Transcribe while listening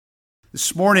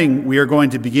This morning we are going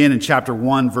to begin in chapter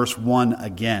 1, verse 1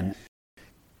 again.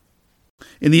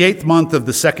 In the 8th month of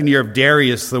the 2nd year of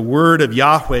Darius, the word of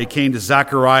Yahweh came to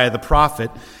Zechariah the prophet,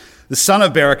 the son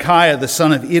of Berechiah, the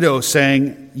son of Iddo,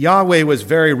 saying, Yahweh was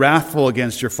very wrathful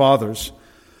against your fathers.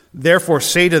 Therefore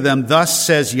say to them, Thus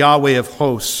says Yahweh of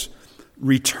hosts,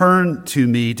 Return to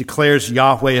me, declares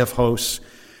Yahweh of hosts,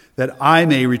 that I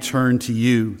may return to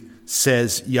you,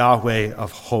 says Yahweh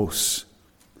of hosts.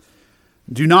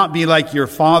 Do not be like your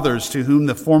fathers, to whom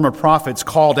the former prophets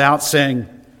called out, saying,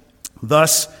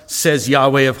 Thus says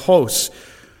Yahweh of hosts,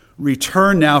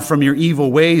 Return now from your evil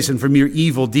ways and from your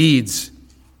evil deeds.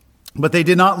 But they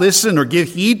did not listen or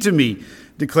give heed to me,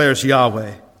 declares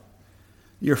Yahweh.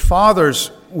 Your fathers,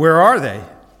 where are they?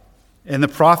 And the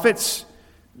prophets,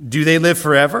 do they live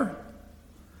forever?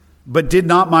 But did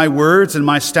not my words and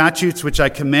my statutes, which I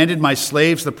commanded my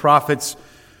slaves, the prophets,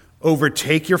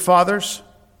 overtake your fathers?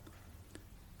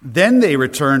 Then they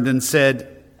returned and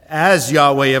said, As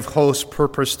Yahweh of hosts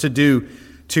purposed to do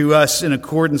to us in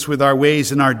accordance with our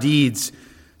ways and our deeds,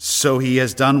 so he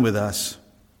has done with us.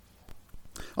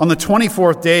 On the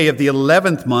 24th day of the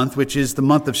 11th month, which is the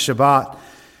month of Shebat,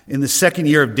 in the 2nd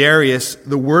year of Darius,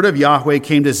 the word of Yahweh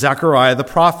came to Zechariah the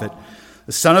prophet,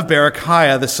 the son of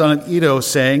Berechiah, the son of Iddo,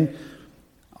 saying,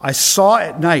 I saw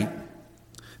at night,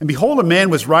 and behold, a man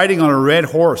was riding on a red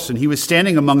horse, and he was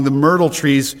standing among the myrtle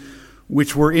trees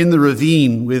which were in the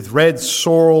ravine, with red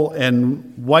sorrel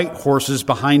and white horses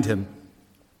behind him.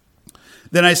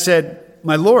 Then I said,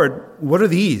 My Lord, what are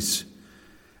these?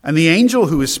 And the angel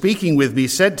who was speaking with me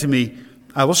said to me,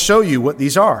 I will show you what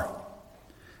these are.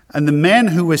 And the man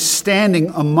who was standing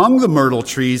among the myrtle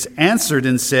trees answered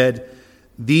and said,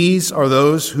 These are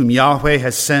those whom Yahweh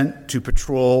has sent to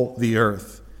patrol the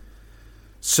earth.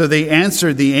 So they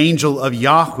answered the angel of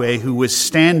Yahweh who was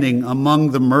standing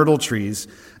among the myrtle trees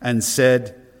and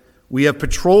said, We have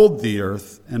patrolled the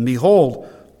earth, and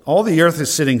behold, all the earth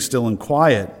is sitting still and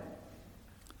quiet.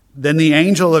 Then the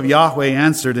angel of Yahweh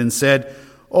answered and said,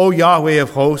 O Yahweh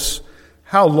of hosts,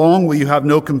 how long will you have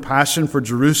no compassion for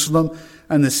Jerusalem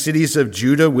and the cities of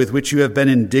Judah with which you have been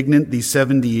indignant these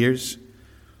 70 years?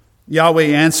 Yahweh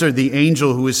answered the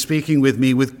angel who was speaking with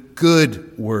me with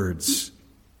good words,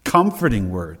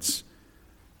 comforting words.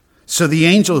 So the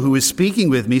angel who was speaking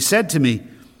with me said to me,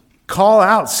 Call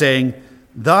out, saying,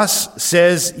 Thus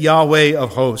says Yahweh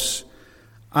of hosts,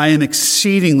 I am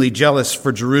exceedingly jealous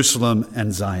for Jerusalem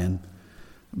and Zion,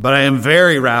 but I am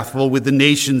very wrathful with the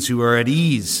nations who are at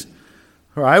ease.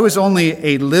 For I was only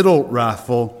a little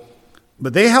wrathful,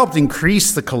 but they helped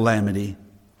increase the calamity.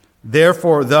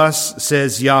 Therefore, thus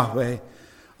says Yahweh,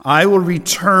 I will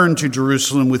return to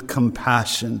Jerusalem with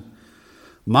compassion.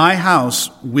 My house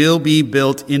will be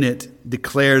built in it,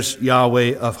 declares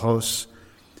Yahweh of hosts,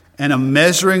 and a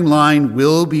measuring line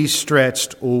will be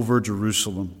stretched over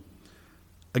Jerusalem.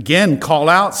 Again, call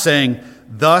out, saying,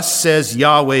 Thus says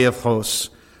Yahweh of hosts,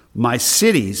 my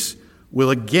cities will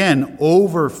again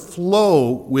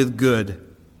overflow with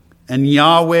good, and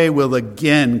Yahweh will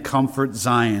again comfort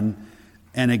Zion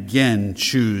and again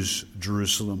choose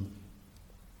Jerusalem.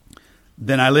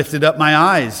 Then I lifted up my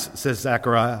eyes, says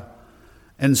Zechariah,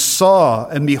 and saw,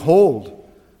 and behold,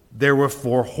 there were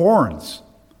 4 horns.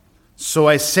 So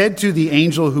I said to the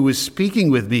angel who was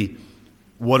speaking with me,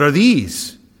 What are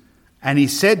these? And he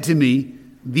said to me,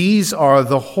 These are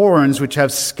the horns which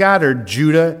have scattered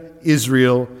Judah,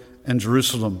 Israel, and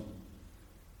Jerusalem.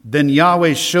 Then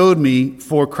Yahweh showed me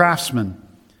 4 craftsmen.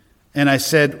 And I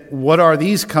said, What are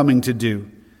these coming to do?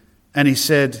 And he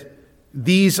said,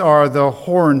 These are the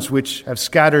horns which have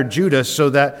scattered Judah, so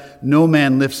that no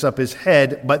man lifts up his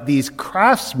head, but these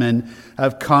craftsmen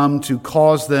have come to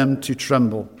cause them to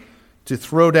tremble, to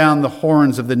throw down the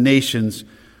horns of the nations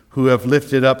who have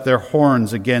lifted up their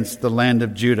horns against the land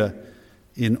of Judah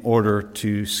in order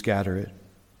to scatter it.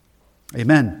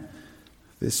 Amen.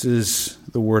 This is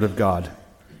the word of God.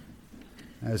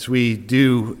 As we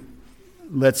do,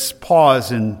 let's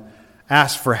pause and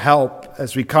ask for help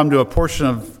as we come to a portion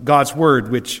of God's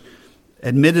word, which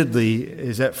admittedly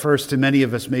is at first to many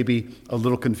of us maybe a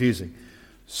little confusing.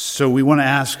 So we want to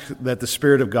ask that the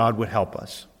Spirit of God would help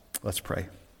us. Let's pray.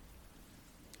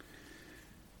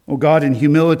 Oh God, in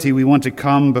humility, we want to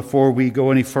come before we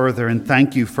go any further and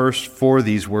thank you first for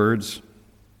these words.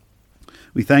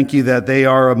 We thank you that they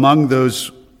are among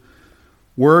those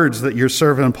words that your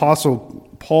servant Apostle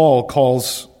Paul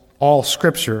calls all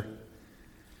Scripture,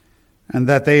 and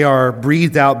that they are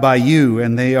breathed out by you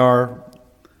and they are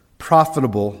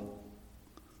profitable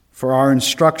for our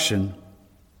instruction.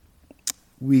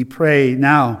 We pray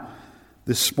now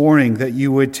this morning that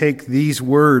you would take these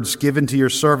words given to your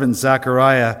servant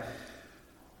Zechariah,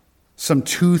 some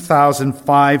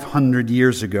 2,500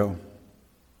 years ago,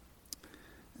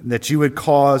 that you would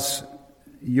cause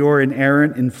your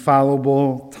inerrant,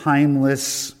 infallible,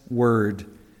 timeless word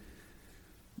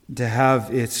to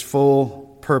have its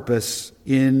full purpose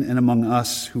in and among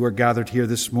us who are gathered here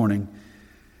this morning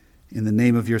in the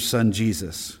name of your Son,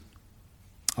 Jesus,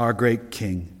 our great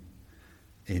King.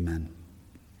 Amen.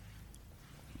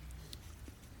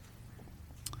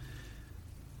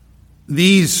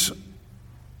 These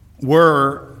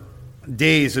were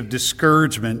days of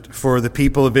discouragement for the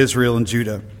people of Israel and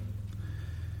Judah.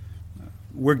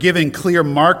 We're given clear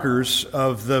markers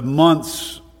of the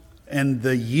months and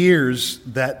the years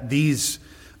that these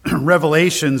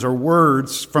revelations or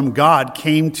words from God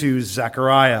came to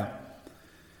Zechariah.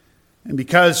 And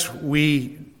because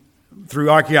we, through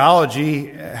archaeology,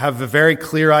 have a very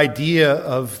clear idea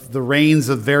of the reigns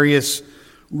of various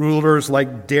rulers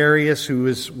like Darius, who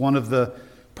is one of the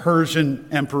Persian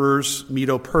emperors,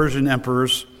 Medo-Persian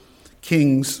emperors,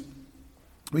 kings,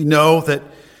 we know that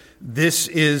this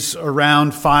is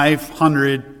around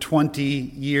 520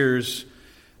 years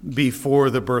before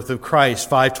the birth of Christ,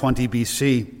 520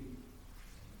 BC.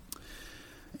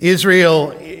 Israel,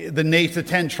 the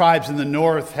 10 tribes in the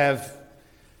north, have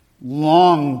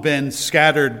long been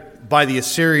scattered by the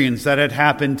Assyrians. That had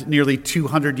happened nearly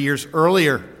 200 years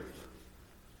earlier,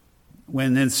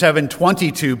 when in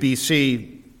 722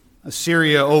 BC,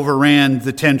 Assyria overran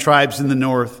the 10 tribes in the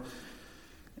north.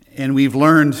 And we've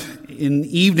learned in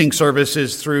evening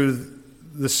services through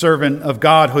the servant of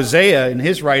God, Hosea, in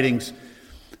his writings,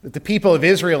 that the people of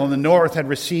Israel in the north had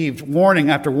received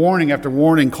warning after warning after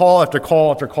warning, call after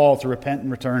call after call to repent and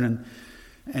return.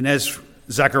 And as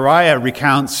Zechariah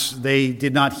recounts, they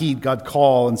did not heed God's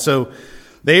call. And so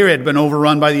they had been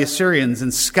overrun by the Assyrians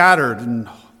and scattered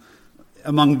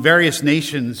among various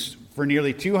nations for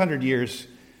nearly 200 years.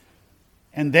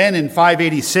 And then in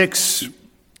 586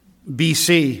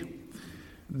 BC,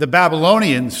 the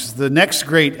Babylonians, the next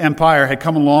great empire, had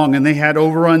come along, and they had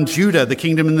overrun Judah, the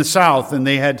kingdom in the south, and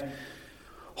they had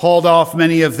hauled off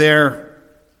many of their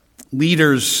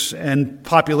leaders and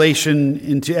population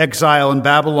into exile in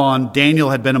Babylon. Daniel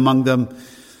had been among them.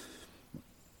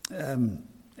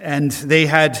 And they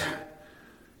had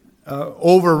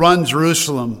overrun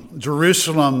Jerusalem.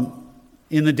 Jerusalem,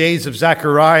 in the days of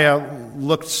Zechariah,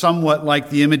 looked somewhat like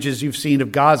the images you've seen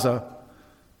of Gaza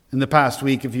in the past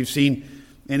week. If you've seen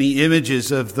any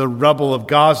images of the rubble of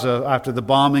Gaza after the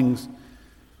bombings,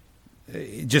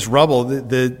 just rubble.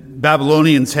 The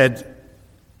Babylonians had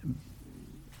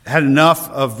enough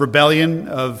of rebellion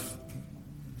of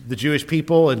the Jewish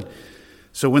people, and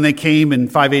so when they came in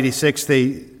 586,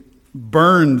 they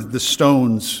burned the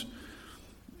stones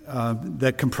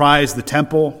that comprised the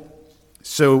temple.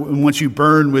 So once you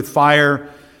burn with fire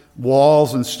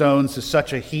walls and stones to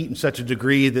such a heat and such a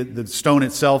degree that the stone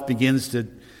itself begins to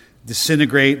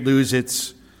disintegrate, lose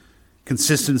its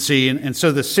consistency. And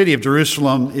so the city of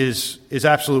Jerusalem is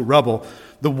absolute rubble.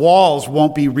 The walls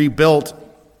won't be rebuilt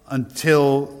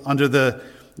until under the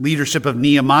leadership of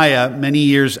Nehemiah many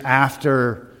years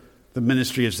after the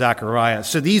ministry of Zechariah.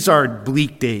 So these are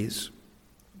bleak days.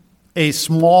 A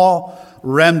small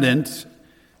remnant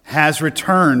has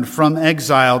returned from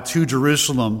exile to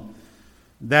Jerusalem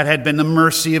that had been the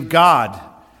mercy of God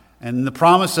and the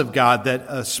promise of God that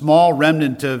a small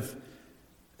remnant of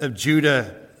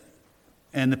Judah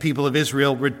and the people of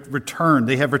Israel returned.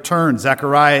 They have returned.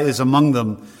 Zechariah is among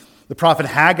them. The prophet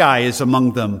Haggai is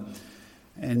among them.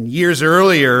 And years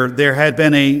earlier, there had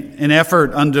been an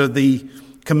effort under the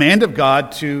command of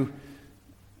God to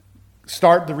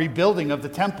start the rebuilding of the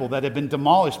temple that had been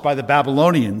demolished by the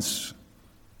Babylonians.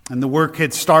 And the work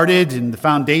had started and the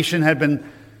foundation had been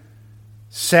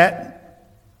set.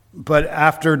 But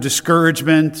after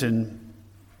discouragement and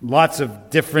lots of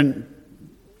different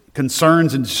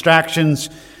concerns and distractions,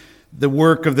 the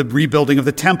work of the rebuilding of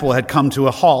the temple had come to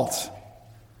a halt.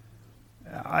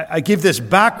 I give this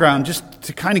background just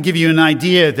to kind of give you an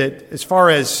idea that as far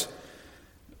as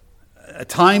a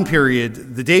time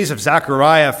period, the days of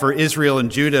Zechariah for Israel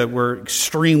and Judah were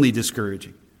extremely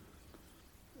discouraging.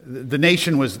 The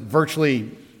nation was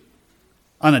virtually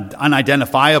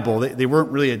unidentifiable. They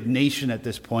weren't really a nation at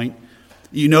this point.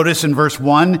 You notice in verse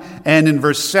 1 and in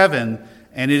verse 7,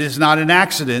 and it is not an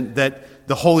accident that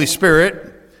the Holy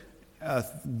Spirit,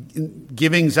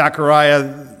 giving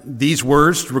Zechariah these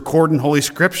words to record in Holy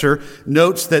Scripture,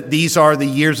 notes that these are the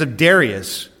years of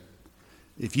Darius.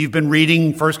 If you've been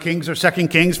reading 1 Kings or 2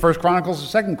 Kings, 1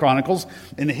 Chronicles or 2 Chronicles,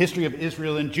 in the history of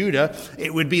Israel and Judah,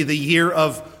 it would be the year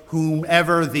of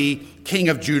whomever the king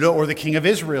of Judah or the king of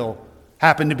Israel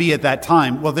happened to be at that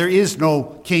time. Well, there is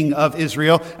no king of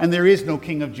Israel, and there is no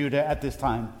king of Judah at this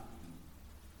time.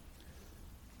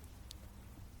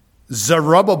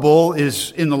 Zerubbabel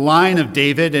is in the line of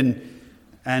David,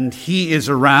 and he is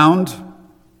around,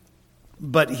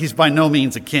 but he's by no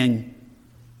means a king.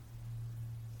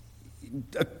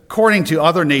 According to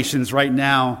other nations right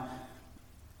now,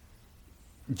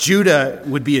 Judah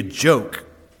would be a joke.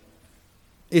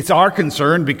 It's our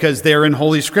concern because they're in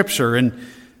Holy Scripture. And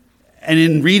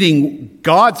in reading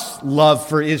God's love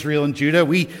for Israel and Judah,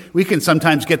 we can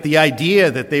sometimes get the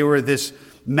idea that they were this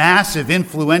massive,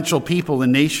 influential people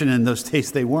and nation. In those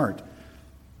days they weren't.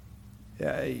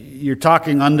 You're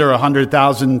talking under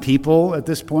 100,000 people at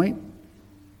this point.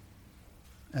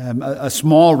 A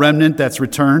small remnant that's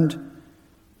returned.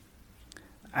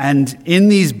 And in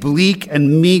these bleak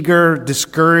and meager,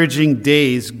 discouraging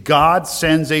days, God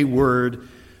sends a word,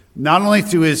 not only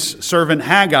through his servant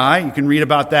Haggai, you can read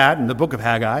about that in the book of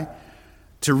Haggai,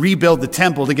 to rebuild the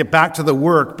temple, to get back to the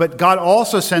work, but God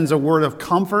also sends a word of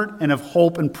comfort and of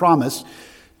hope and promise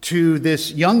to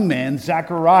this young man,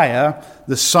 Zechariah,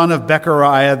 the son of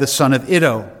Bechariah, the son of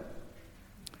Iddo.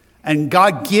 And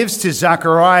God gives to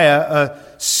Zechariah a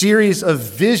series of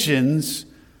visions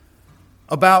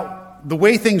about the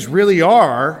way things really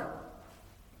are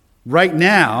right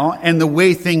now and the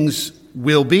way things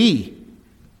will be.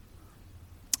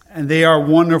 And they are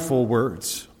wonderful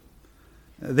words.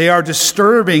 They are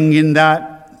disturbing in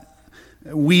that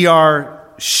we are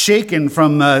shaken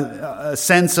from a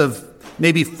sense of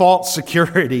maybe false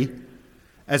security,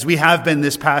 as we have been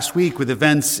this past week with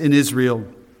events in Israel.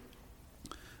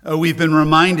 We've been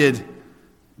reminded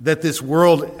that this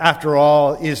world, after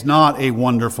all, is not a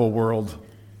wonderful world.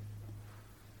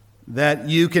 That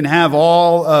you can have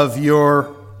all of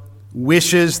your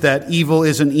wishes, that evil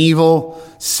isn't evil,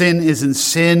 sin isn't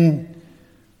sin.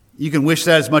 You can wish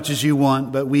that as much as you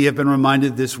want, but we have been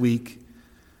reminded this week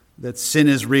that sin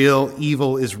is real,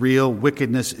 evil is real,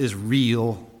 wickedness is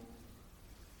real.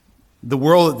 The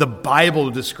world that the Bible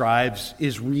describes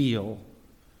is real.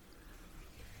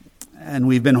 And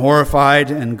we've been horrified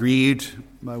and grieved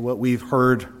by what we've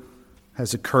heard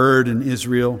has occurred in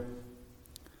Israel.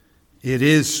 It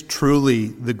is truly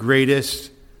the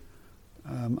greatest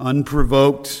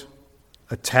unprovoked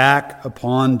attack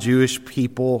upon Jewish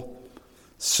people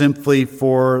simply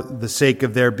for the sake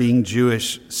of their being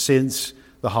Jewish since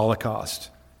the Holocaust.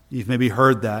 You've maybe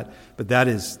heard that, but that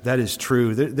is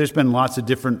true. There's been lots of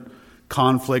different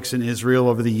conflicts in Israel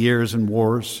over the years and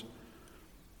wars.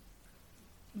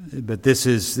 But this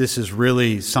is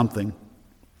really something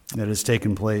that has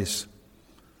taken place,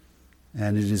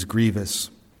 and it is grievous.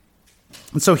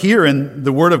 And so here in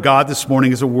the Word of God this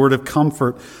morning is a word of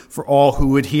comfort for all who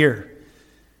would hear.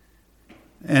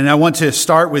 And I want to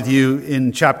start with you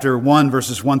in chapter 1,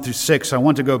 verses 1 through 6. I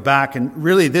want to go back, and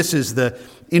really this is the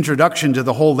introduction to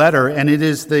the whole letter, and it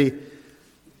is the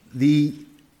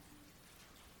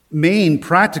main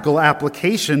practical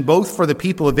application both for the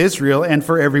people of Israel and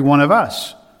for every one of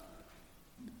us.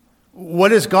 What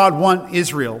does God want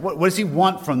Israel? What does he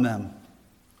want from them?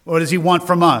 What does he want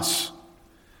from us?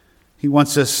 He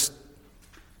wants us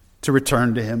to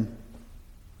return to him.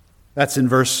 That's in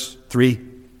verse 3.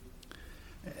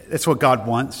 That's what God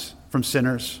wants from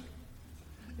sinners.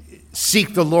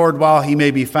 Seek the Lord while he may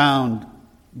be found,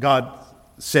 God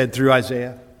said through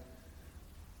Isaiah.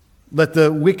 Let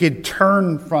the wicked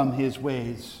turn from his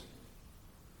ways.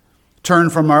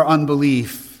 Turn from our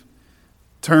unbelief.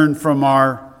 Turn from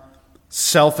our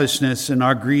selfishness and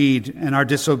our greed and our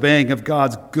disobeying of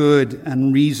God's good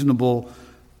and reasonable,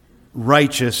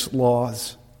 righteous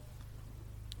laws.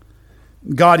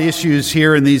 God issues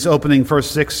here in these opening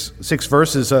first six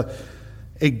verses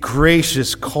a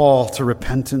gracious call to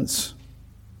repentance.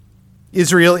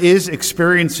 Israel is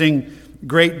experiencing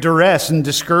great duress and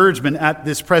discouragement at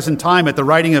this present time, at the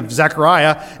writing of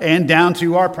Zechariah and down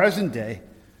to our present day.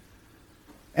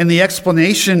 And the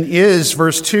explanation is,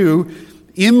 verse 2,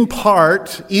 in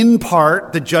part,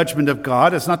 the judgment of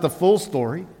God. It's not the full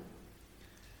story.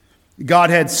 God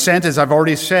had sent, as I've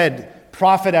already said,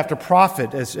 prophet after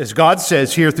prophet, as God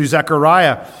says here through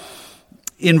Zechariah.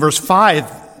 In verse 5,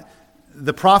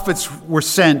 the prophets were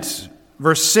sent.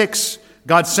 Verse 6,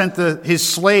 God sent his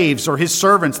slaves or his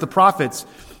servants, the prophets,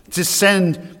 to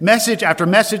send message after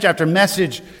message after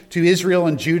message to Israel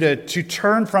and Judah to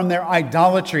turn from their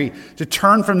idolatry, to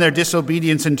turn from their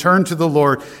disobedience and turn to the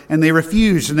Lord. And they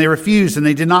refused, and they refused, and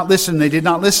they did not listen, they did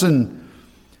not listen.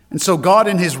 And so God,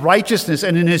 in his righteousness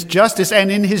and in his justice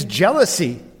and in his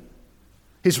jealousy,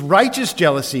 His righteous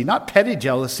jealousy, not petty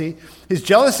jealousy, his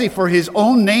jealousy for his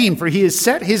own name, for he has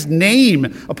set his name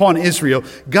upon Israel.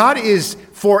 God is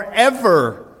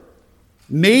forever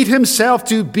made himself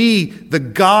to be the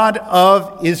God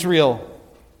of Israel.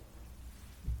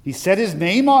 He set his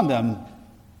name on them.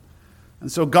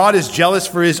 And so God is jealous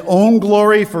for his own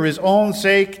glory, for his own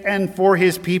sake, and for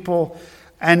his people.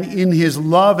 And in his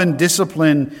love and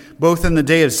discipline, both in the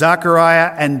day of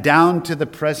Zechariah and down to the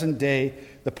present day,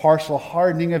 the partial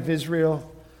hardening of Israel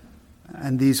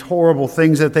and these horrible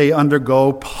things that they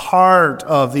undergo, part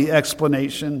of the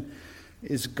explanation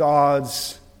is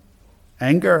God's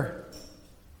anger.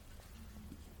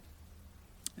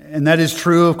 And that is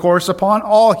true, of course, upon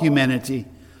all humanity.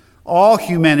 All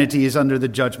humanity is under the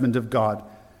judgment of God.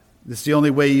 This is the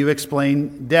only way you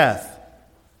explain death,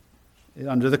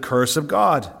 under the curse of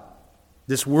God.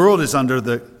 This world is under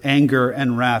the anger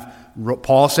and wrath.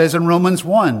 Paul says in Romans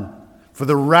 1, "For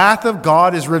the wrath of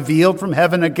God is revealed from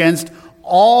heaven against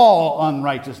all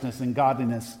unrighteousness and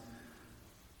godliness."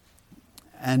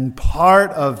 And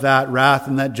part of that wrath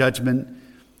and that judgment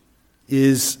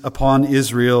is upon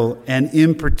Israel, and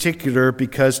in particular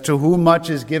because to whom much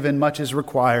is given, much is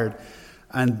required.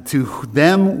 And to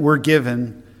them were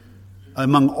given,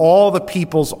 among all the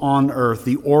peoples on earth,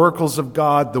 the oracles of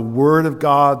God, the word of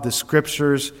God, the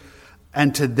scriptures,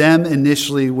 and to them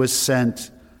initially was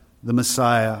sent the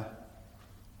Messiah.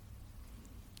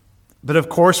 But of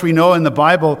course we know in the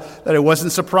Bible that it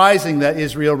wasn't surprising that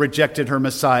Israel rejected her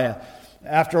Messiah.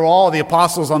 After all, the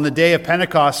apostles on the day of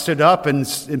Pentecost stood up and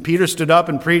Peter stood up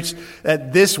and preached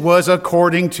that this was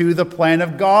according to the plan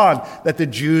of God, that the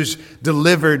Jews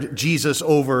delivered Jesus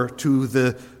over to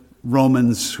the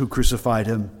Romans who crucified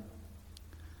him.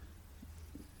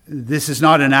 This is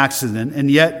not an accident,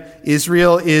 and yet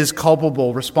Israel is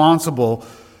culpable, responsible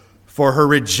for her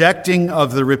rejecting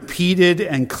of the repeated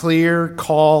and clear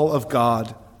call of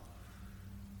God.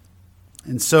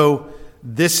 And so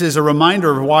this is a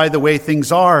reminder of why the way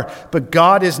things are. But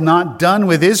God is not done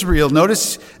with Israel.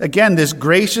 Notice again this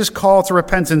gracious call to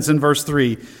repentance in verse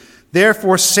 3.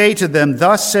 "Therefore say to them,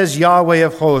 thus says Yahweh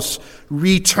of hosts,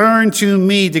 return to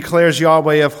me, declares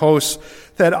Yahweh of hosts,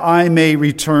 that I may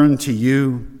return to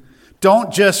you."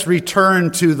 Don't just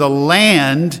return to the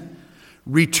land.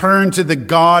 Return to the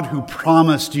God who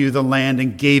promised you the land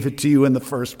and gave it to you in the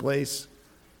first place.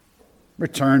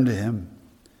 Return to him.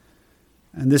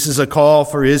 And this is a call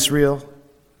for Israel,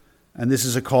 and this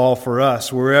is a call for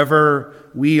us. Wherever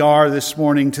we are this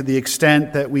morning, to the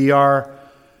extent that we are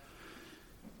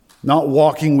not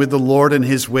walking with the Lord in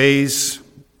his ways,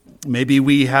 maybe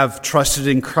we have trusted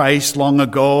in Christ long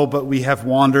ago, but we have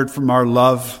wandered from our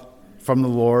love from the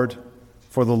Lord,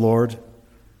 for the Lord.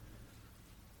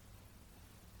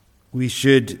 We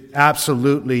should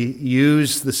absolutely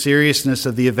use the seriousness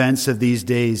of the events of these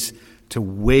days to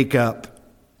wake up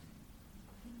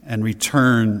and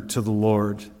return to the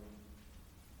Lord.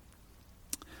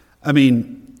 I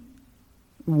mean,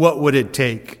 what would it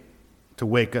take to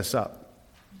wake us up?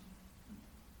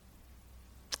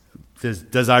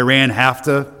 Does Iran have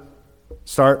to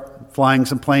start flying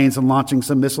some planes and launching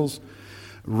some missiles?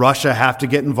 Russia have to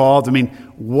get involved? I mean,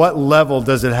 what level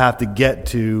does it have to get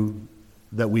to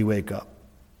that we wake up?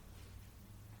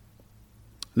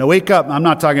 Now, wake up, I'm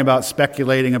not talking about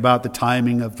speculating about the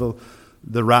timing of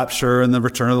the rapture and the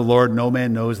return of the Lord. No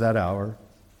man knows that hour.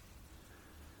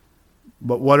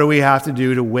 But what do we have to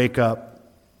do to wake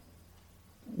up?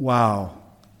 Wow,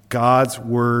 God's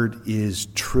word is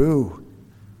true.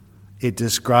 It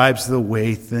describes the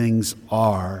way things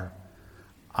are.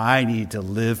 I need to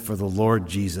live for the Lord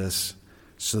Jesus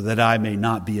so that I may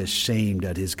not be ashamed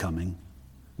at his coming,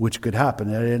 which could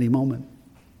happen at any moment.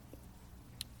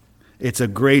 It's a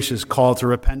gracious call to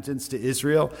repentance to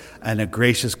Israel and a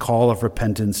gracious call of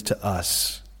repentance to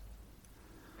us.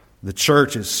 The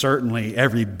church is certainly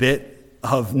every bit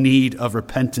of need of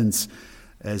repentance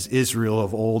as Israel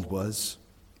of old was.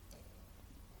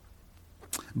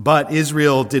 But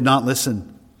Israel did not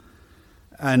listen.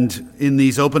 And in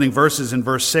these opening verses, in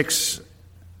verse 6,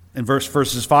 in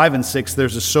verses 5 and 6,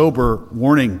 there's a sober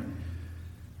warning.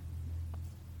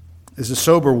 Is a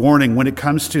sober warning when it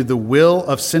comes to the will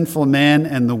of sinful man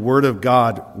and the word of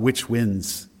God, which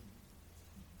wins.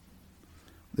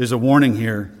 There's a warning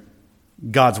here.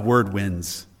 God's word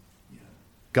wins.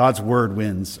 God's word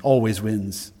wins, always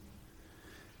wins.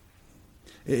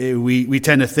 We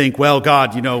tend to think, well,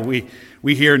 God,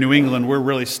 we here in New England, we're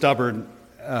really stubborn.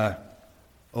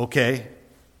 Okay.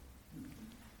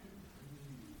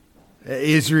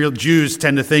 Israel Jews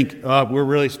tend to think, we're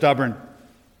really stubborn.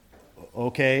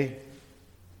 Okay.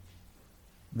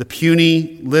 The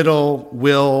puny little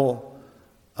will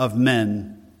of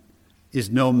men is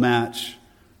no match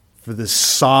for the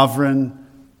sovereign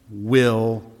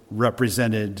will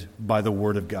represented by the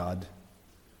Word of God.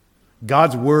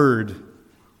 God's Word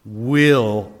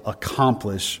will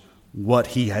accomplish what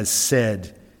He has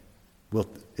said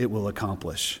it will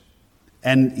accomplish.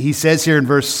 And He says here in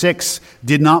verse 6,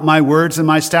 "Did not my words and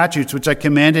my statutes, which I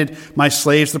commanded my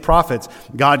slaves the prophets."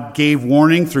 God gave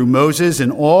warning through Moses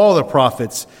and all the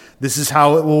prophets. This is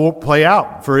how it will play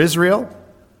out for Israel.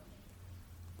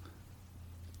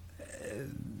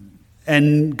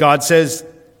 And God says,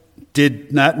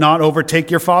 "Did that not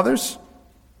overtake your fathers?"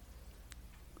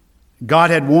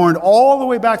 God had warned all the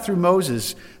way back through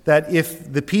Moses that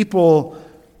if the people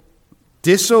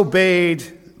disobeyed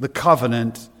the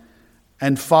covenant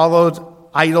and followed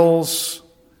idols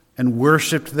and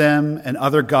worshiped them and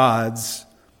other gods,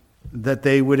 that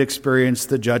they would experience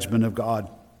the judgment of God.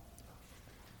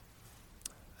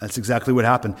 That's exactly what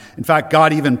happened. In fact,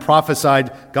 God even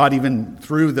prophesied, God even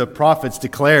through the prophets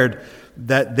declared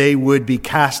that they would be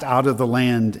cast out of the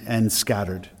land and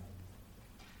scattered.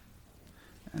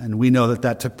 And we know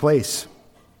that took place.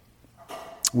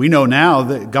 We know now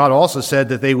that God also said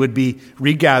that they would be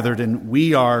regathered, and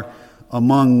we are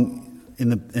in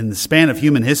the span of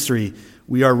human history,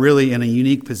 we are really in a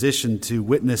unique position to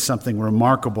witness something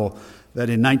remarkable, that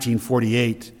in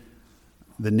 1948,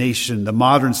 the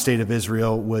modern state of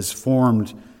Israel, was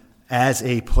formed as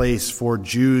a place for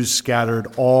Jews scattered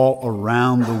all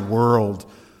around the world,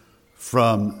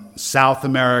 from South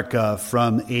America,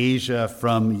 from Asia,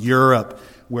 from Europe,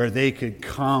 where they could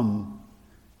come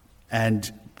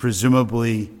and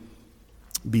presumably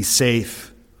be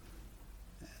safe.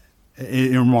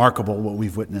 Remarkable what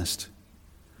we've witnessed.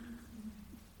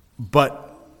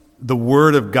 But the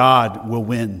Word of God will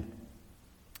win.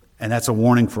 And that's a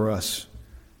warning for us.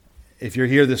 If you're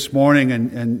here this morning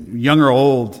and young or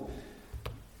old,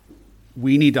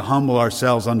 we need to humble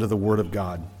ourselves under the Word of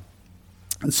God.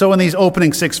 And so in these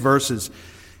opening 6 verses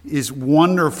is a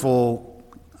wonderful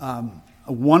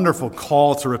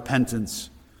call to repentance,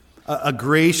 a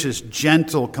gracious,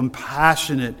 gentle,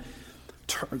 compassionate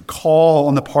call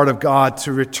on the part of God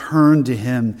to return to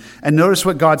Him. And notice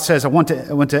what God says. I want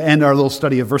to end our little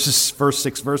study of first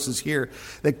 6 verses here.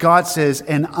 That God says,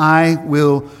 "And I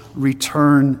will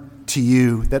return to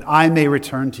you, that I may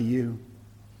return to you."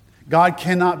 God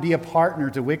cannot be a partner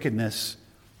to wickedness.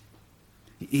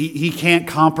 He can't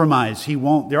compromise. He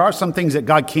won't. There are some things that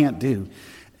God can't do.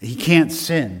 He can't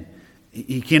sin.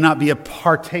 He cannot be a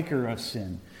partaker of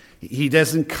sin. He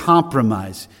doesn't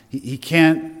compromise. He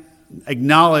can't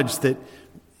acknowledge that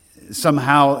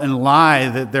somehow and lie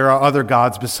that there are other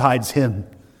gods besides Him.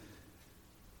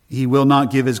 He will not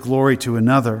give His glory to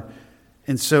another.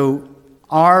 And so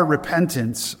our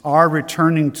repentance, our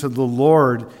returning to the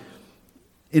Lord,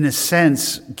 in a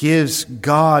sense, gives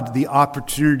God the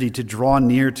opportunity to draw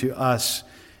near to us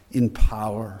in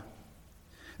power.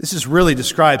 This really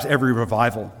describes every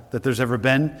revival that there's ever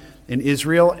been in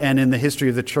Israel and in the history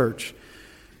of the church.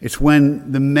 It's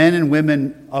when the men and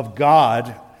women of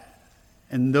God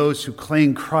and those who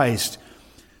claim Christ,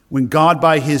 when God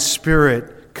by His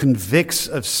Spirit convicts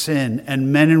of sin,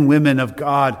 and men and women of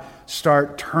God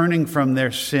start turning from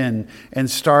their sin and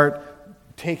start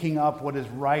taking up what is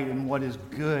right and what is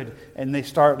good, and they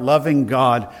start loving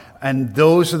God. And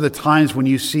those are the times when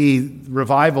you see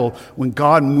revival, when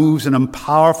God moves in a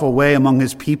powerful way among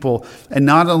His people. And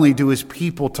not only do His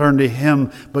people turn to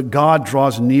Him, but God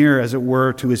draws near, as it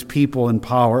were, to His people in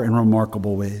power in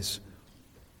remarkable ways.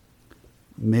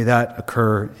 May that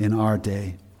occur in our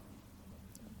day.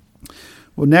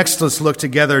 Well, next let's look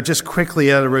together just quickly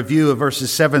at a review of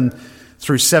verses 7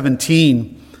 through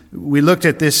 17. We looked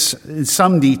at this in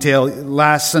some detail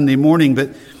last Sunday morning, but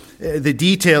the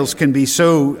details can be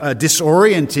so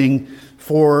disorienting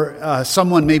for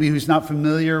someone maybe who's not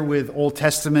familiar with Old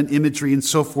Testament imagery and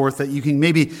so forth, that you can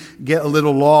maybe get a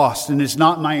little lost. And it's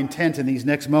not my intent in these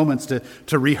next moments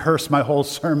to rehearse my whole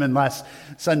sermon last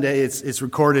Sunday. It's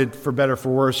recorded for better or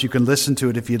for worse. You can listen to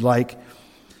it if you'd like.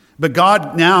 But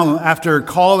God now, after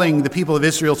calling the people of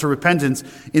Israel to repentance,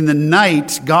 in the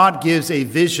night, God gives a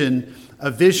vision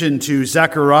to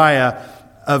Zechariah,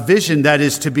 a vision that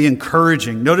is to be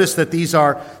encouraging. Notice that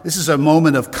this is a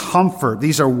moment of comfort.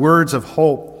 These are words of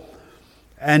hope.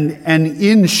 And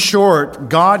in short,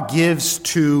 God gives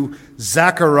to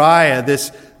Zechariah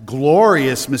this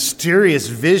glorious, mysterious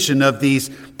vision of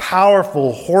these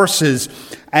powerful horses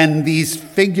and these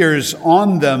figures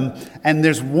on them. And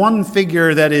there's one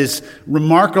figure that is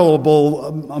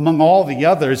remarkable among all the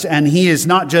others, and he is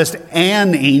not just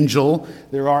an angel.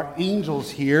 There are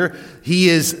angels here. He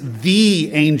is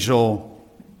the angel.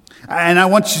 And I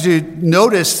want you to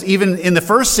notice, even in the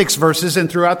first 6 verses and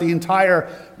throughout the entire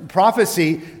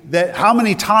prophecy, that how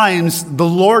many times the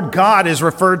Lord God is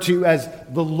referred to as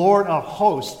the Lord of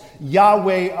hosts,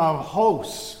 Yahweh of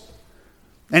hosts.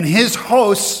 And his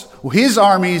hosts, his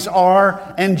armies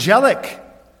are angelic.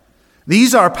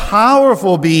 These are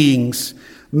powerful beings,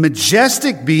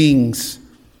 majestic beings,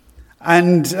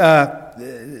 and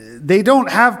they don't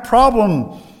have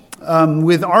problem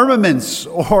with armaments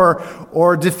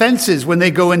or defenses when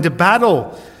they go into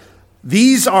battle.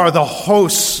 These are the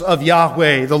hosts of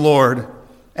Yahweh, the Lord.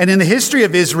 And in the history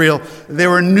of Israel, there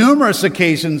were numerous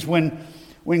occasions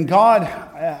when God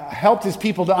helped his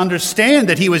people to understand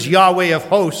that he was Yahweh of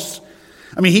hosts.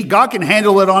 I mean, God can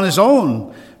handle it on his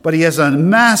own, but he has a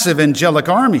massive angelic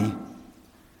army.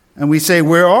 And we say,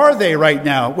 where are they right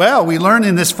now? Well, we learn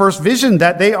in this first vision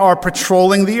that they are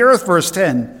patrolling the earth, verse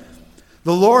 10.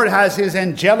 The Lord has his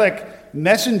angelic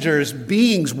messengers,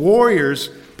 beings, warriors,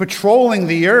 patrolling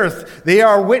the earth. They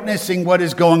are witnessing what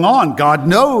is going on. God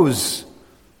knows.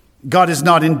 God is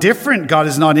not indifferent. God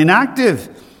is not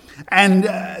inactive. And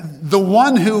the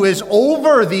one who is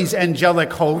over these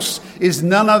angelic hosts is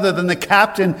none other than the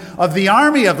captain of the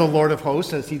army of the Lord of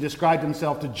hosts, as he described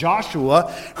himself to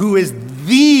Joshua, who is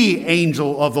the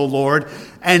angel of the Lord,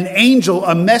 an angel,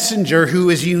 a messenger who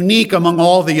is unique among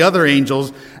all the other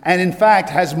angels, and in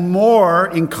fact has more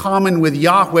in common with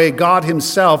Yahweh, God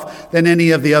himself, than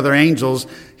any of the other angels.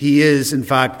 He is, in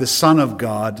fact, the Son of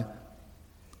God.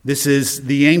 This is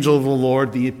the angel of the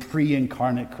Lord, the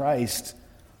pre-incarnate Christ.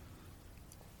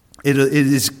 It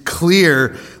is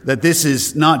clear that this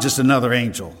is not just another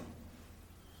angel.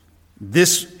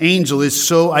 This angel is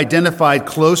so identified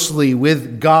closely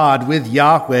with God, with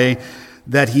Yahweh,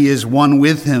 that he is one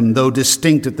with him, though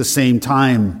distinct at the same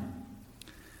time.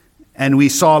 And we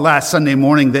saw last Sunday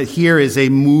morning that here is a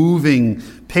moving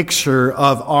picture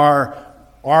of our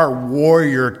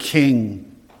warrior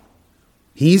king.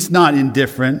 He's not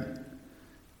indifferent.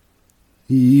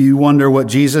 You wonder what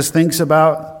Jesus thinks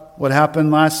about what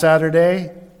happened last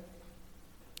Saturday?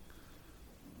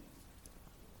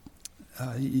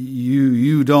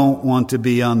 You don't want to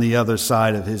be on the other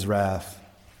side of his wrath.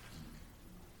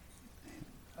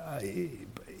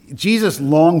 Jesus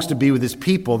longs to be with his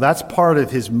people. That's part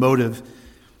of his motive.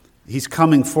 He's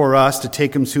coming for us to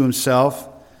take them to himself.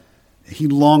 He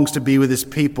longs to be with his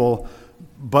people.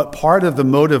 But part of the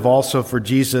motive also for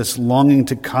Jesus longing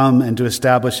to come and to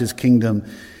establish his kingdom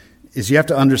is you have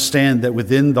to understand that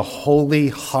within the holy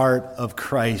heart of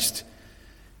Christ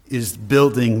is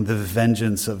building the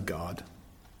vengeance of God.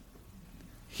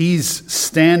 He's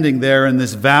standing there in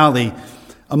this valley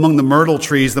among the myrtle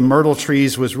trees. The myrtle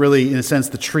trees was really, in a sense,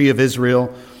 the tree of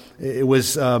Israel.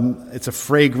 It's a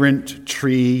fragrant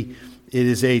tree. It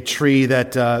is a tree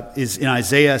that is in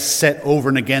Isaiah set over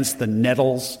and against the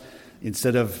nettles.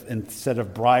 Instead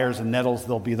of briars and nettles,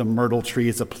 there'll be the myrtle tree.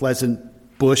 It's a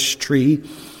pleasant bush tree,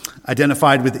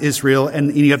 identified with Israel.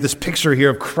 And you have this picture here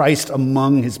of Christ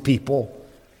among his people.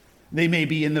 They may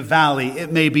be in the valley.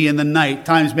 It may be in the night.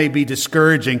 Times may be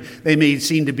discouraging. They may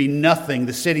seem to be nothing.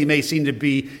 The city may seem to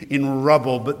be in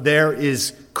rubble. But there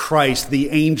is Christ, the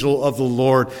angel of the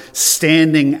Lord,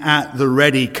 standing at the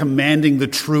ready, commanding the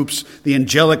troops, the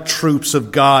angelic troops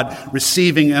of God,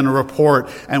 receiving a report.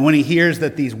 And when he hears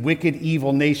that these wicked,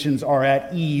 evil nations are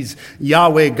at ease,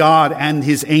 Yahweh God and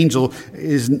his angel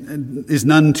is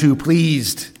none too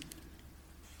pleased.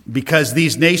 Because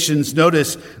these nations,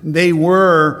 notice, they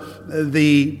were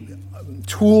the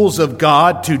tools of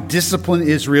God to discipline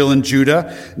Israel and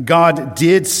Judah. God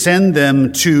did send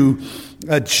them to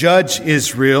judge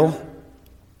Israel.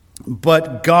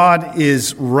 But God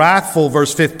is wrathful,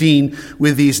 verse 15,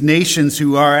 with these nations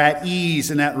who are at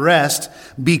ease and at rest,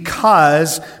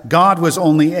 because God was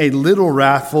only a little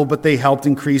wrathful, but they helped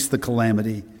increase the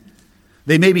calamity.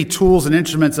 They may be tools and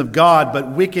instruments of God,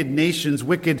 but wicked nations,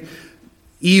 wicked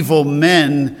evil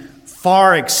men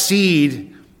far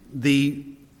exceed the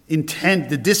intent,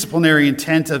 the disciplinary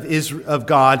intent of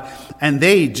God, and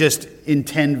they just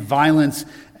intend violence,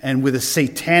 and with a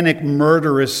satanic,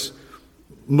 murderous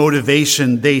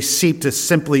motivation, they seek to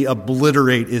simply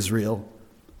obliterate Israel.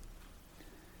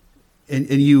 And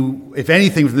you, if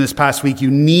anything from this past week, you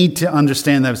need to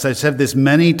understand that. I've said this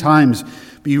many times,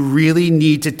 but you really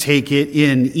need to take it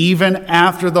in. Even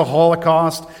after the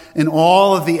Holocaust and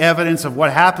all of the evidence of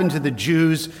what happened to the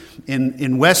Jews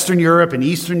in Western Europe and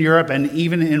Eastern Europe and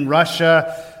even in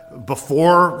Russia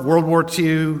before World War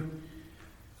II,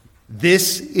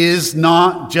 This is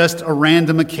not just a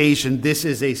random occasion. This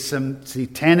is a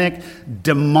satanic,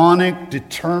 demonic,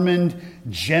 determined,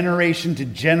 generation to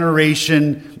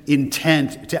generation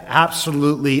intent to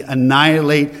absolutely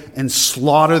annihilate and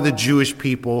slaughter the Jewish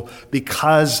people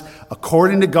because,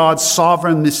 according to God's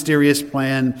sovereign, mysterious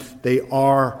plan, they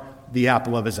are the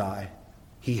apple of his eye.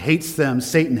 He hates them,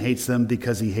 Satan hates them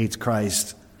because he hates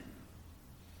Christ.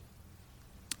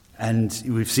 And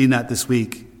we've seen that this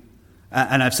week.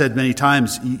 And I've said many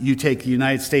times, you take the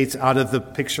United States out of the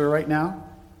picture right now,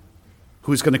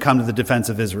 who's going to come to the defense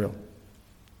of Israel?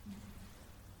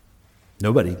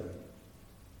 Nobody.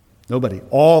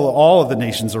 All of the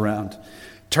nations around.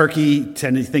 Turkey,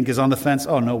 tend to think, is on the fence.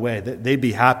 Oh, no way. They'd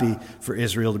be happy for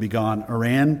Israel to be gone.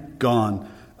 Iran, gone.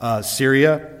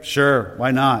 Syria, sure,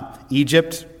 why not?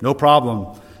 Egypt, no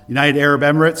problem. United Arab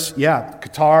Emirates, yeah.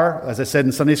 Qatar, as I said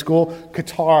in Sunday school,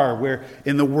 Qatar, where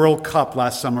in the World Cup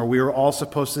last summer we were all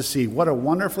supposed to see. What a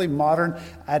wonderfully modern,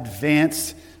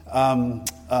 advanced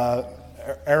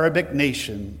Arabic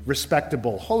nation,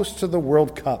 respectable, host to the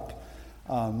World Cup.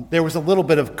 There was a little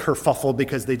bit of kerfuffle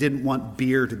because they didn't want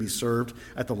beer to be served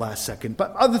at the last second.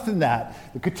 But other than that,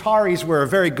 the Qataris were a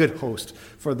very good host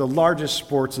for the largest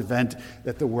sports event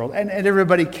that the world. And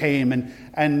everybody came,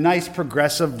 and nice,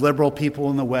 progressive, liberal people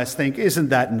in the West think, isn't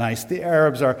that nice? The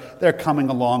Arabs they're coming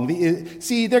along.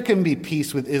 See, there can be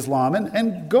peace with Islam.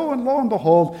 And lo and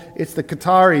behold, it's the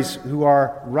Qataris who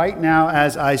are right now,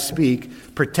 as I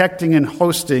speak, protecting and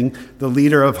hosting the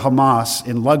leader of Hamas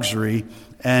in luxury,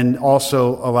 and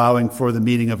also allowing for the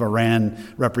meeting of Iran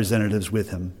representatives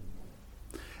with him.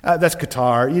 That's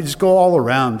Qatar. You just go all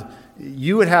around.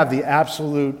 You would have the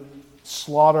absolute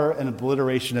slaughter and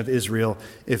obliteration of Israel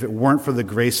if it weren't for the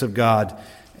grace of God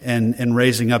and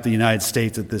raising up the United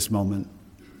States at this moment.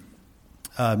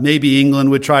 Maybe England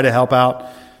would try to help out.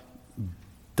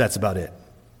 That's about it.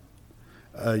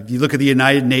 If you look at the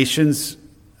United Nations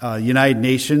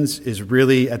is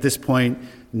really, at this point,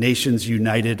 nations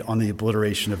united on the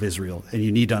obliteration of Israel. And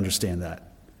you need to understand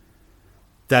that.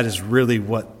 That is really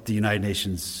what the United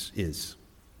Nations is.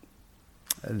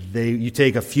 You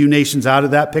take a few nations out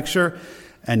of that picture,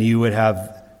 and you would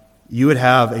have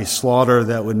a slaughter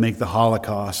that would make the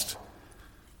Holocaust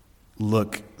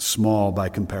look small by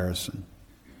comparison.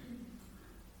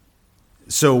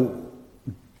 So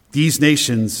these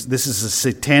nations, this is a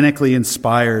satanically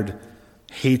inspired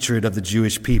hatred of the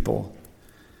Jewish people.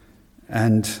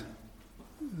 And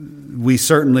we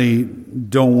certainly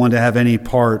don't want to have any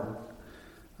part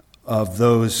of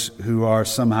those who are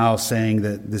somehow saying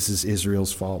that this is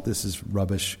Israel's fault. This is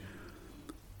rubbish.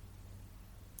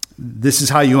 This is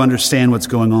how you understand what's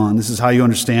going on. This is how you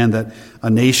understand that a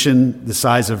nation the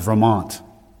size of Vermont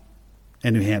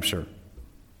and New Hampshire.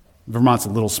 Vermont's a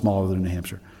little smaller than New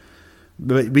Hampshire.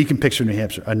 But we can picture New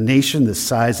Hampshire. A nation the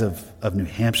size of New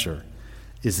Hampshire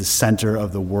is the center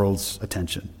of the world's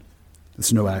attention.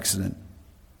 It's no accident.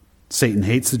 Satan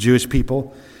hates the Jewish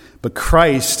people, but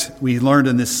Christ, we learned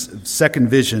in this second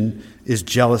vision, is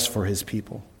jealous for his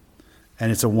people.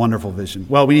 And it's a wonderful vision.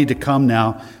 Well, we need to come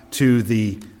now to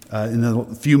in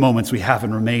the few moments we have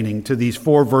in remaining, to these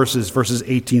 4 verses, verses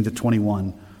 18 to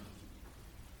 21.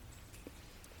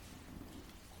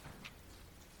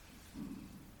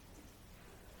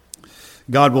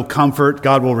 God will comfort,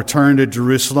 God will return to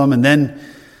Jerusalem, and then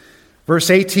verse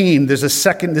 18, this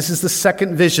is the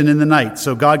second vision in the night.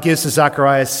 So God gives to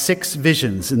Zechariah 6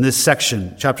 visions in this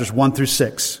section, chapters 1 through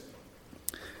 6.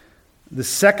 The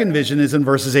second vision is in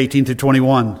verses 18 to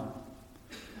 21.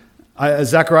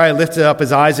 Zechariah lifted up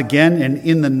his eyes again, and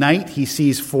in the night he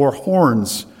sees 4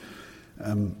 horns.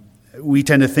 We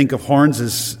tend to think of horns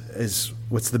as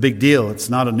what's the big deal? It's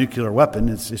not a nuclear weapon,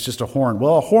 it's just a horn.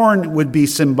 Well, a horn would be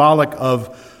symbolic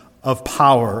of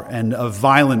power and of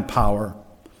violent power.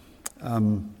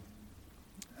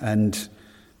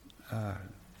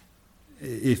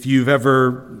 If you've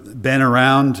ever been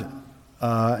around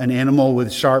an animal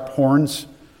with sharp horns,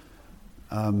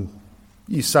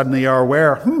 you suddenly are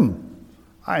aware,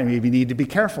 I maybe need to be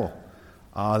careful.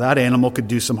 That animal could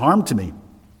do some harm to me.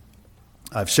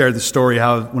 I've shared the story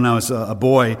how when I was a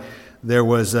boy, there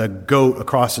was a goat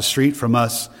across the street from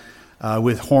us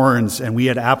with horns, and we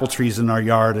had apple trees in our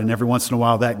yard, and every once in a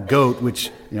while that goat, which,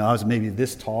 I was maybe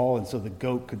this tall, and so the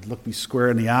goat could look me square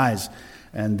in the eyes,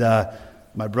 and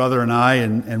my brother and I,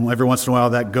 and every once in a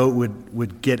while that goat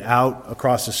would get out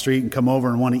across the street and come over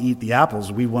and want to eat the apples.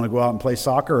 We'd want to go out and play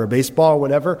soccer or baseball or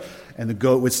whatever, and the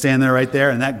goat would stand there right there,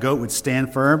 and that goat would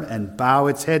stand firm and bow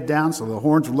its head down so the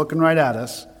horns were looking right at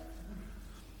us.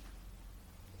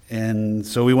 And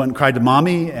so we went and cried to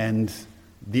Mommy, and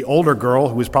The older girl,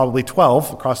 who was probably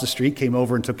 12, across the street, came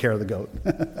over and took care of the goat.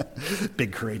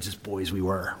 Big, courageous boys we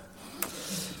were.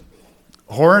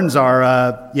 Horns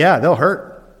are, they'll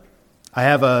hurt. I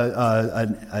have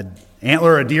an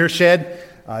antler, a deer shed.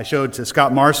 I showed to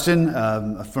Scott Marston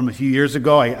from a few years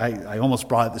ago. I almost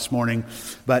brought it this morning.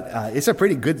 But it's a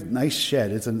pretty good, nice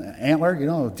shed. It's an antler,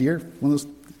 a deer. One of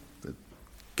those,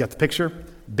 got the picture?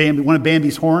 One of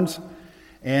Bambi's horns.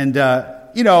 And,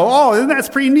 that's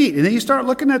pretty neat. And then you start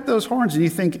looking at those horns and you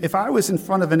think, if I was in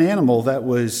front of an animal that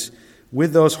was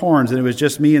with those horns and it was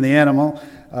just me and the animal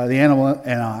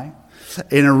and I,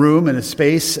 in a room, in a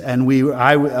space, and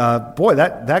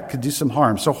that could do some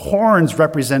harm. So horns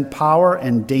represent power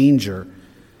and danger.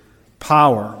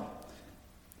 Power.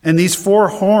 And these 4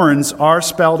 horns are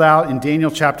spelled out in Daniel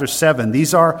chapter 7.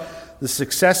 These are the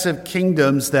successive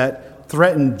kingdoms that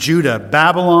threatened Judah: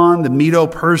 Babylon, the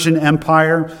Medo-Persian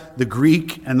Empire, the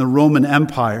Greek, and the Roman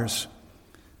empires.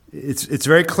 It's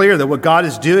very clear that what God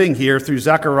is doing here through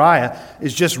Zechariah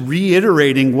is just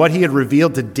reiterating what he had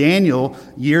revealed to Daniel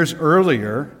years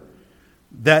earlier,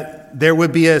 that there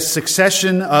would be a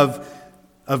succession of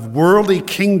worldly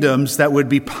kingdoms that would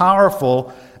be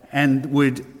powerful and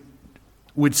would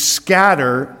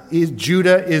scatter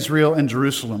Judah, Israel, and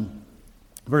Jerusalem.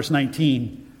 Verse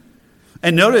 19.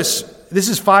 And notice, this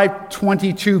is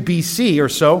 522 BC or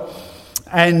so,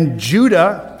 and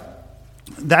Judah,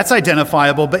 that's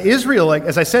identifiable. But Israel, like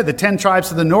as I said, the 10 tribes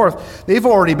to the north, they've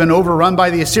already been overrun by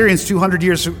the Assyrians 200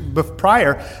 years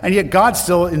prior, and yet God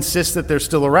still insists that they're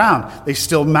still around. They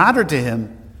still matter to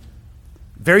him.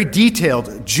 Very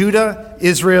detailed. Judah,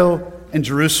 Israel, and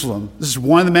Jerusalem. This is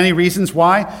one of the many reasons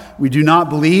why we do not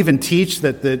believe and teach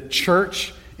that the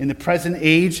church in the present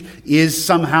age is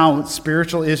somehow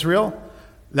spiritual Israel.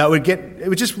 It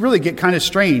would just really get kind of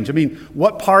strange. I mean,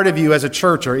 what part of you as a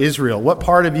church are Israel? What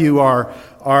part of you are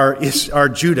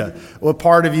Judah? What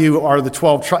part of you are the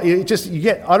 12 tribes? You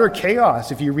get utter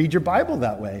chaos if you read your Bible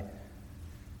that way.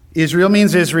 Israel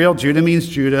means Israel. Judah means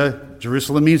Judah.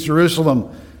 Jerusalem means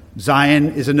Jerusalem.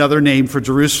 Zion is another name for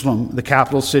Jerusalem, the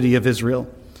capital city of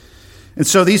Israel. And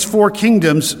so these 4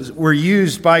 kingdoms were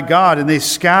used by God, and they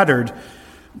scattered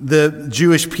the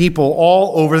Jewish people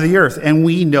all over the earth. And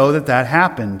we know that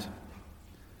happened.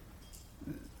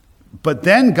 But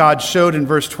then God showed in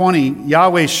verse 20,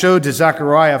 Yahweh showed to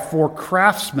Zechariah 4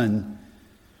 craftsmen.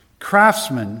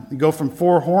 Craftsmen. You go from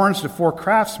 4 horns to 4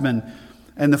 craftsmen.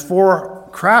 And the 4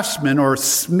 craftsmen, or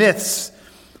smiths,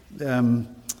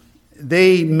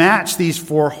 they match these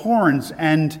 4 horns.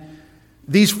 And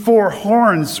these 4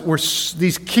 horns were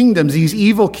these kingdoms, these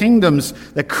evil kingdoms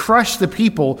that crushed the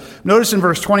people. Notice in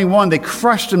verse 21, they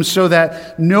crushed them so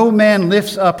that no man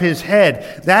lifts up his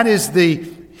head. That is the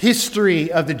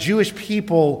history of the Jewish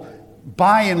people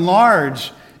by and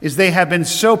large, is they have been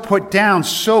so put down,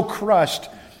 so crushed,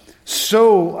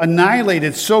 so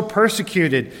annihilated, so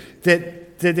persecuted that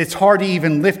it's hard to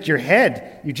even lift your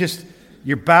head.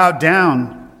 You're bowed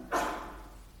down.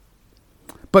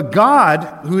 But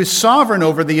God, who is sovereign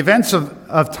over the events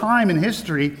of time and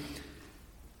history,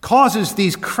 causes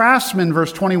these craftsmen,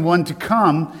 verse 21, to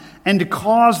come and to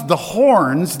cause the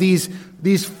horns, these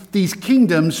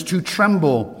kingdoms, to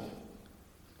tremble.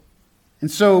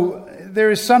 And so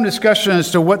there is some discussion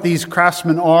as to what these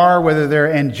craftsmen are, whether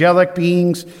they're angelic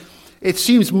beings. It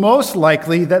seems most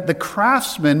likely that the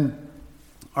craftsmen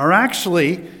are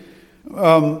actually,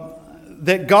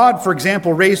 that God, for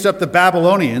example, raised up the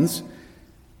Babylonians,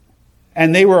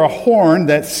 and they were a horn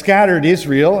that scattered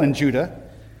Israel and Judah.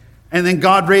 And then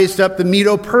God raised up the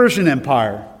Medo-Persian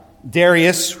Empire.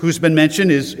 Darius, who's been mentioned,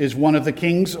 is one of the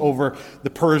kings over the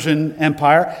Persian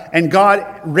Empire. And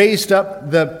God raised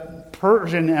up the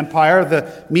Persian Empire,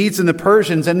 the Medes and the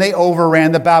Persians, and they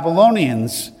overran the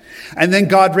Babylonians. And then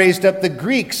God raised up the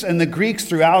Greeks, and the Greeks,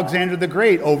 through Alexander the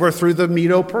Great, overthrew the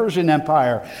Medo-Persian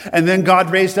Empire. And then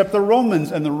God raised up the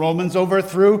Romans, and the Romans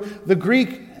overthrew the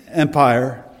Greek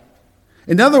Empire.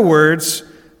 In other words,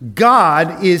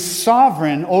 God is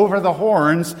sovereign over the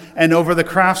horns and over the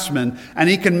craftsmen, and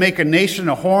he can make a nation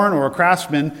a horn or a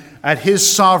craftsman at his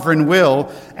sovereign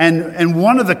will. And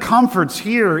one of the comforts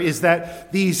here is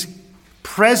that these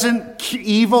present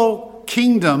evil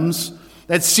kingdoms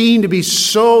that seem to be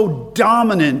so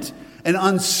dominant and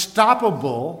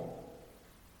unstoppable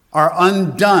are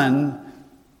undone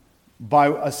by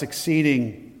a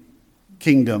succeeding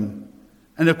kingdom.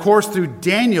 And of course, through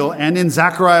Daniel and in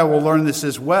Zechariah, we'll learn this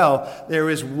as well, there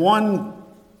is one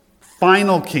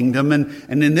final kingdom,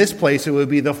 and in this place it would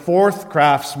be the 4th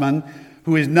craftsman,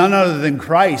 who is none other than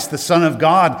Christ, the Son of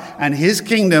God, and his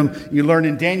kingdom, you learn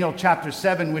in Daniel chapter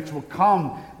 7, which will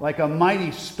come like a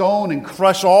mighty stone and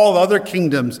crush all other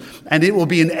kingdoms, and it will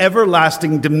be an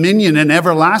everlasting dominion, an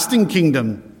everlasting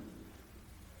kingdom.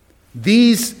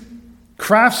 These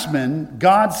craftsmen,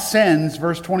 God sends,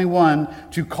 verse 21,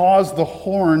 to cause the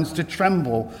horns to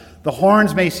tremble. The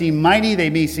horns may seem mighty,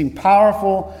 they may seem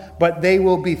powerful, but they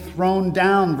will be thrown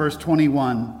down, verse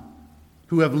 21,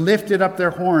 who have lifted up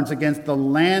their horns against the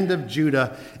land of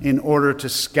Judah in order to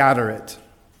scatter it.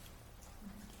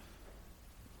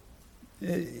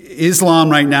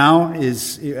 Islam right now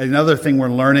is another thing we're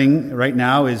learning right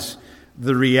now is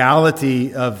the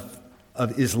reality of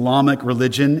Islamic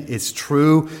religion. It's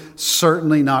true.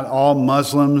 Certainly not all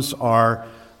Muslims are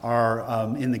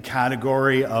in the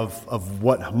category of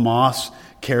what Hamas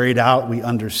carried out. We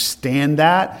understand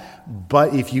that.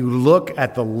 But if you look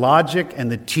at the logic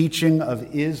and the teaching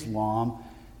of Islam,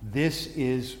 this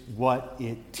is what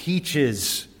it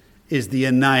teaches, is the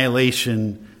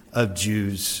annihilation of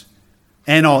Jews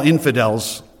and all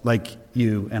infidels like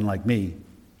you and like me.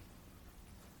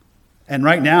 And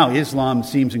right now, Islam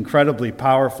seems incredibly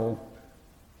powerful.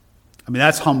 I mean,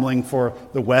 that's humbling for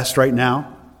the West right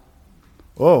now.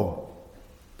 Oh,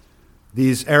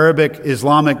 these Arabic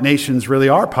Islamic nations really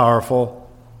are powerful.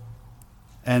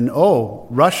 And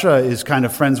Russia is kind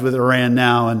of friends with Iran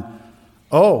now. And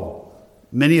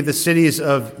many of the cities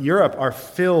of Europe are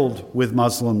filled with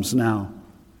Muslims now.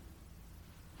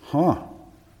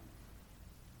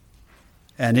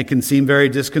 And it can seem very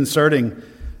disconcerting.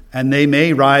 And they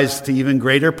may rise to even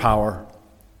greater power.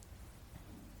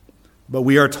 But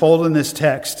we are told in this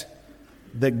text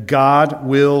that God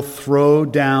will throw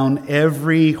down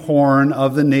every horn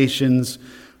of the nations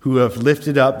who have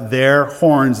lifted up their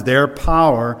horns, their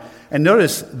power. And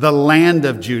notice the land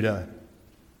of Judah.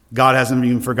 God hasn't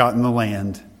even forgotten the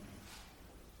land.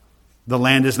 The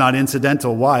land is not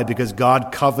incidental. Why? Because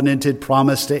God covenanted,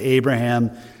 promised to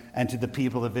Abraham and to the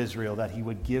people of Israel that he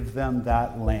would give them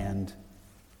that land.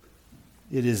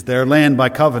 It is their land by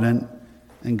covenant,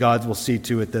 and God will see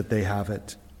to it that they have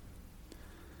it.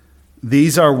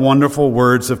 These are wonderful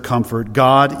words of comfort.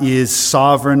 God is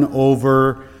sovereign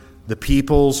over the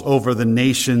peoples, over the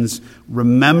nations.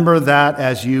 Remember that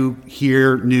as you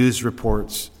hear news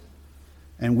reports.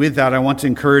 And with that, I want to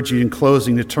encourage you in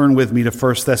closing to turn with me to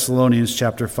 1 Thessalonians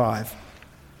chapter 5.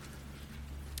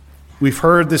 We've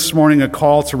heard this morning a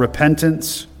call to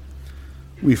repentance.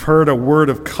 We've heard a word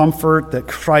of comfort that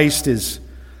Christ is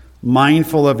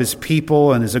mindful of his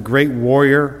people and is a great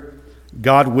warrior.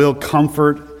 God will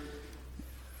comfort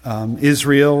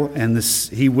Israel, and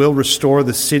he will restore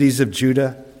the cities of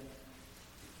Judah.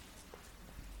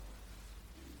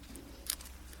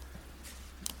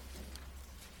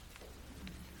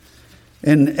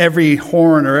 And every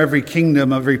horn or every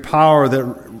kingdom, every power that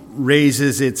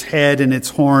raises its head and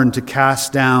its horn to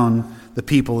cast down the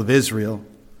people of Israel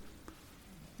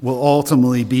will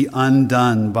ultimately be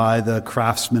undone by the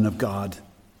craftsmen of God.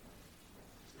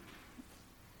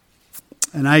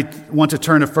 And I want to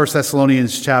turn to 1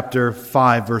 Thessalonians chapter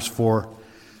 5, verse 4,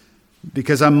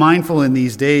 because I'm mindful in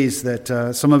these days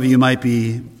that some of you might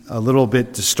be a little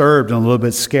bit disturbed and a little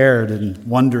bit scared and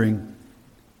wondering.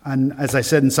 And as I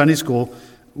said in Sunday school,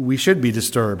 we should be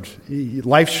disturbed.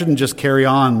 Life shouldn't just carry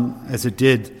on as it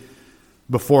did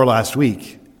before last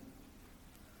week.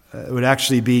 It would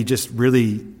actually be just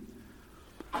really,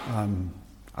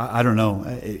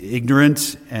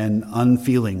 ignorant and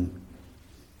unfeeling.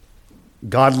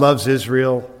 God loves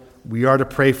Israel. We are to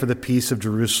pray for the peace of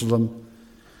Jerusalem.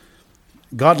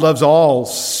 God loves all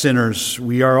sinners.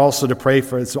 We are also to pray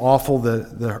for, it's awful,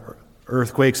 the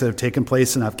earthquakes that have taken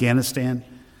place in Afghanistan.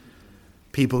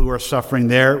 People who are suffering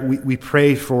there. We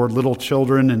pray for little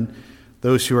children and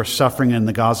those who are suffering in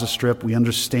the Gaza Strip. We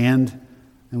understand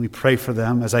and we pray for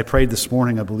them, as I prayed this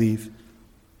morning, I believe.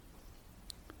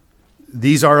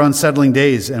 These are unsettling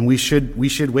days, and we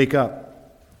should wake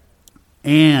up.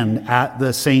 And at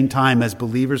the same time, as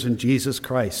believers in Jesus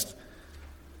Christ,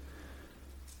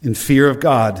 in fear of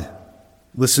God,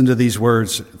 listen to these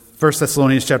words. 1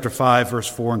 Thessalonians chapter 5, verse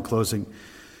 4 in closing.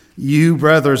 You,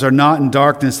 brothers, are not in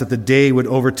darkness that the day would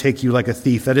overtake you like a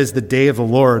thief. That is the day of the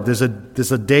Lord. There's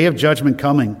a day of judgment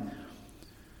coming.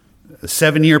 A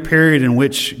 7-year period in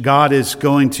which God is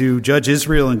going to judge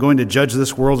Israel and going to judge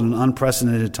this world in an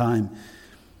unprecedented time.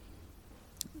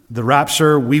 The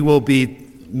rapture, we will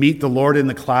meet the Lord in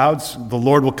the clouds. The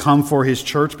Lord will come for his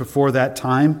church before that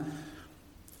time.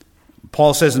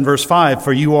 Paul says in verse 5,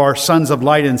 for you are sons of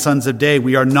light and sons of day.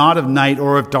 We are not of night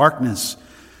or of darkness.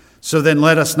 So then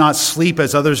let us not sleep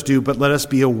as others do, but let us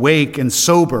be awake and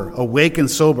sober. Awake and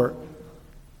sober.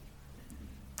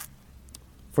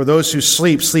 For those who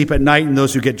sleep, sleep at night, and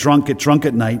those who get drunk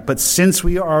at night. But since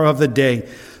we are of the day,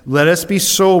 let us be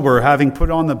sober, having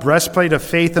put on the breastplate of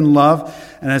faith and love,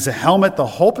 and as a helmet the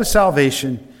hope of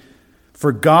salvation.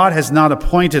 For God has not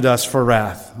appointed us for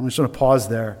wrath. I'm just going to pause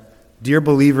there. Dear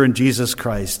believer in Jesus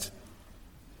Christ,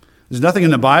 there's nothing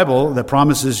in the Bible that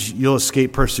promises you'll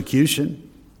escape persecution.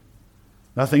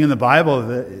 Nothing in the Bible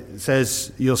that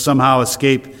says you'll somehow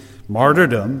escape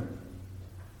martyrdom.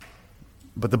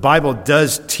 But the Bible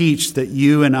does teach that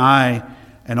you and I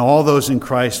and all those in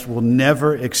Christ will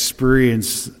never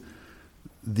experience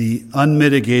the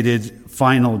unmitigated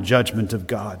final judgment of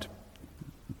God.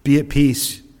 Be at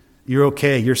peace. You're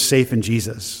okay. You're safe in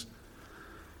Jesus.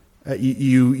 What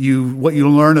you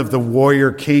learn of the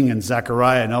warrior king in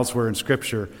Zechariah and elsewhere in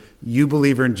Scripture, you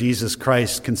believer in Jesus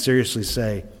Christ can seriously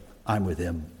say, I'm with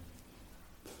him.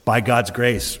 By God's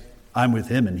grace, I'm with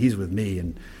him and he's with me.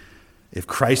 And if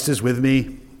Christ is with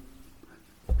me,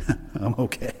 I'm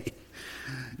okay.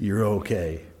 You're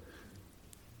okay.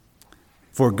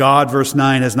 For God, verse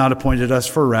 9, has not appointed us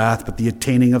for wrath, but the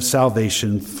attaining of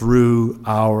salvation through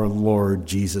our Lord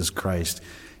Jesus Christ.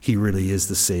 He really is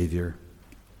the Savior,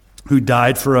 who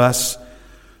died for us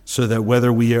so that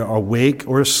whether we are awake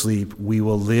or asleep, we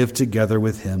will live together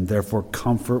with him. Therefore,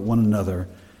 comfort one another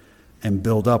and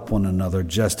build up one another,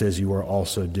 just as you are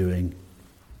also doing.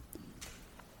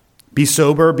 Be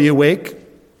sober, be awake,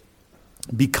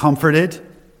 be comforted.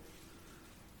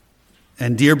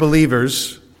 And dear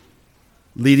believers,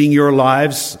 leading your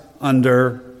lives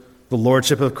under the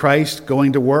lordship of Christ,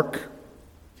 going to work,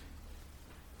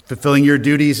 fulfilling your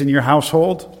duties in your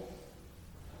household,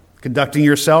 conducting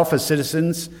yourself as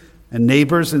citizens and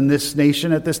neighbors in this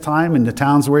nation at this time, in the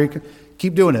towns where you can,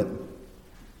 keep doing it.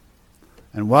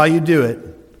 And while you do it,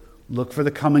 look for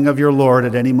the coming of your Lord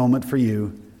at any moment for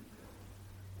you,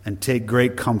 and take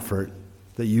great comfort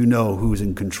that you know who's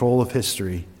in control of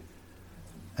history,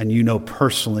 and you know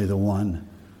personally the one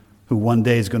who one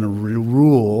day is going to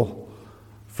rule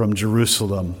from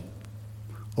Jerusalem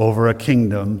over a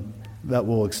kingdom that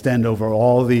will extend over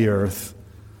all the earth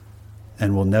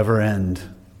and will never end.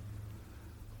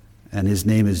 And his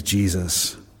name is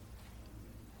Jesus.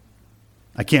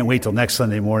 I can't wait till next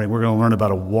Sunday morning. We're going to learn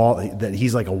about a wall, that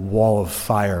he's like a wall of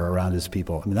fire around his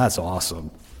people. I mean, that's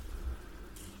awesome.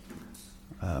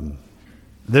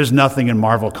 There's nothing in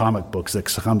Marvel comic books that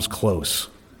comes close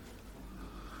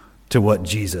to what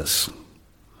Jesus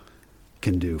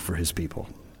can do for his people.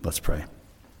 Let's pray.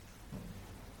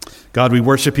 God, we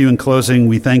worship you in closing.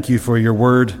 We thank you for your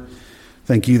word.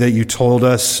 Thank you that you told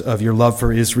us of your love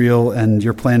for Israel and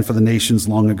your plan for the nations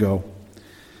long ago.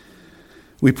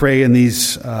 We pray in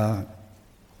these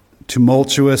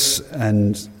tumultuous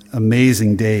and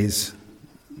amazing days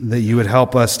that you would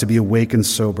help us to be awake and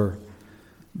sober.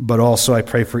 But also I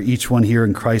pray for each one here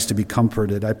in Christ to be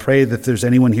comforted. I pray that if there's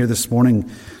anyone here this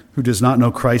morning who does not know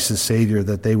Christ as Savior,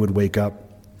 that they would wake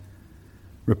up,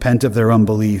 repent of their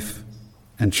unbelief,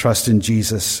 and trust in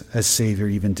Jesus as Savior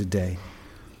even today.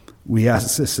 We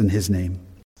ask this in his name.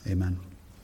 Amen.